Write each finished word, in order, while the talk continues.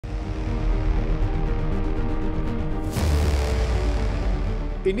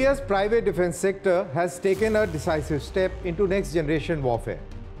India's private defense sector has taken a decisive step into next-generation warfare.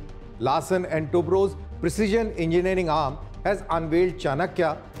 Larsen & Toubro's precision engineering arm has unveiled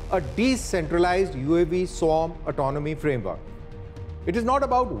Chanakya, a decentralized UAV swarm autonomy framework. It is not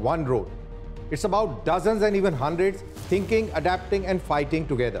about one drone. It's about dozens and even hundreds thinking, adapting and fighting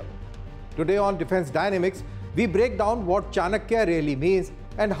together. Today on Defense Dynamics, we break down what Chanakya really means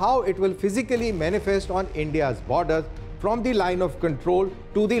and how it will physically manifest on India's borders from the line of control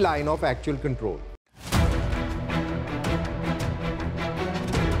to the line of actual control.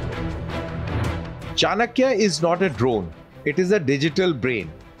 Chanakya is not a drone. It is a digital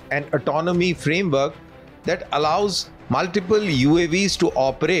brain, an autonomy framework that allows multiple UAVs to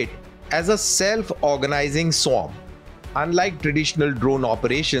operate as a self-organizing swarm. Unlike traditional drone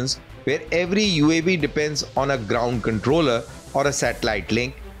operations, where every UAV depends on a ground controller or a satellite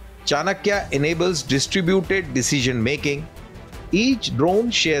link, Chanakya enables distributed decision-making. Each drone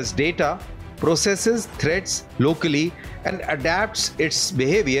shares data, processes threats locally, and adapts its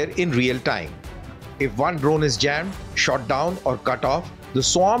behavior in real time. If one drone is jammed, shot down, or cut off, the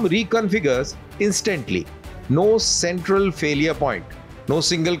swarm reconfigures instantly. No central failure point, no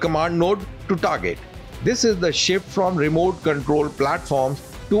single command node to target. This is the shift from remote control platforms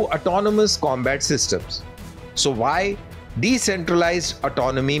to autonomous combat systems. So why decentralized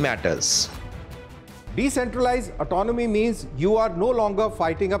autonomy matters? Decentralized autonomy means you are no longer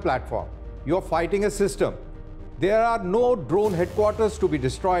fighting a platform. You are fighting a system. There are no drone headquarters to be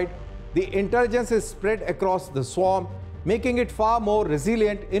destroyed. The intelligence is spread across the swarm, making it far more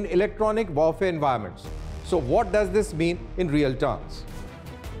resilient in electronic warfare environments. So what does this mean in real terms?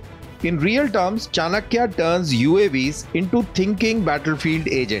 In real terms, Chanakya turns UAVs into thinking battlefield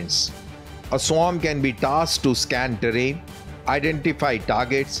agents. A swarm can be tasked to scan terrain, identify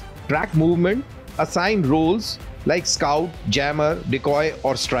targets, track movement, assign roles like scout, jammer, decoy,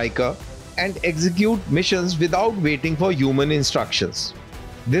 or striker, and execute missions without waiting for human instructions.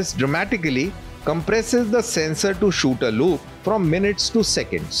 This dramatically compresses the sensor to shooter loop from minutes to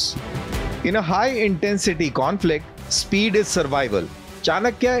seconds. In a high-intensity conflict, speed is survival.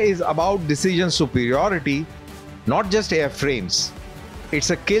 Chanakya is about decision superiority, not just airframes. It's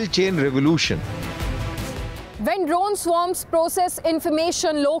a kill chain revolution. When drone swarms process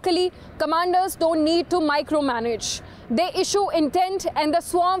information locally, commanders don't need to micromanage. They issue intent and the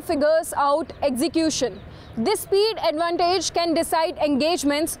swarm figures out execution. This speed advantage can decide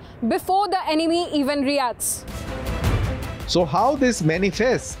engagements before the enemy even reacts. So how this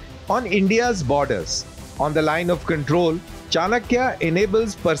manifests on India's borders? On the line of control, Chanakya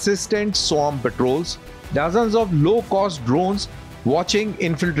enables persistent swarm patrols, dozens of low-cost drones watching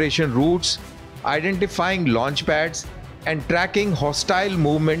infiltration routes, identifying launch pads, and tracking hostile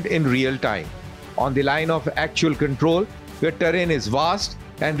movement in real time. On the line of actual control, where terrain is vast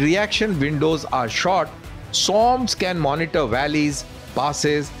and reaction windows are short, swarms can monitor valleys,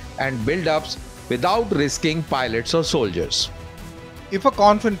 passes, and buildups without risking pilots or soldiers. If a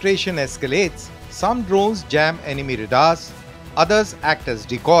confrontation escalates, some drones jam enemy radars, others act as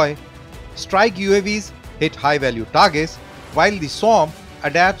decoy, strike UAVs, hit high-value targets, while the swarm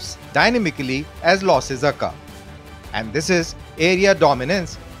adapts dynamically as losses occur. And this is area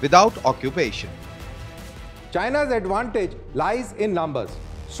dominance without occupation. China's advantage lies in numbers.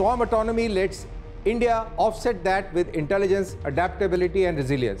 Swarm autonomy lets India offset that with intelligence, adaptability and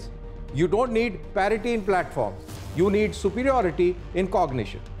resilience. You don't need parity in platforms. You need superiority in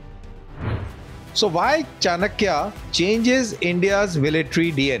cognition. So why Chanakya changes India's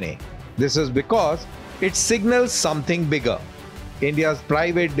military DNA? This is because it signals something bigger. India's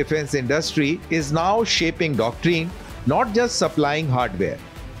private defense industry is now shaping doctrine, not just supplying hardware.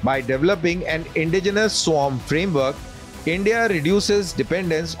 By developing an indigenous swarm framework, India reduces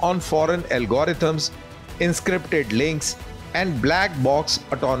dependence on foreign algorithms, encrypted links, and black box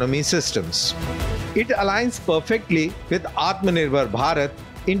autonomy systems. It aligns perfectly with Atmanirbhar Bharat,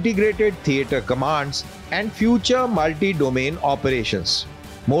 integrated theater commands, and future multi-domain operations.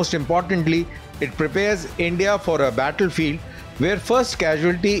 Most importantly, it prepares India for a battlefield where first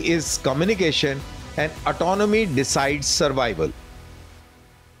casualty is communication and autonomy decides survival.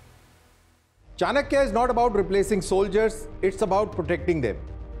 Chanakya is not about replacing soldiers, it's about protecting them.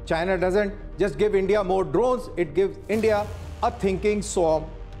 China doesn't just give India more drones, it gives India a thinking swarm,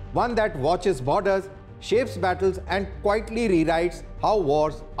 one that watches borders, shapes battles and quietly rewrites how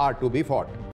wars are to be fought.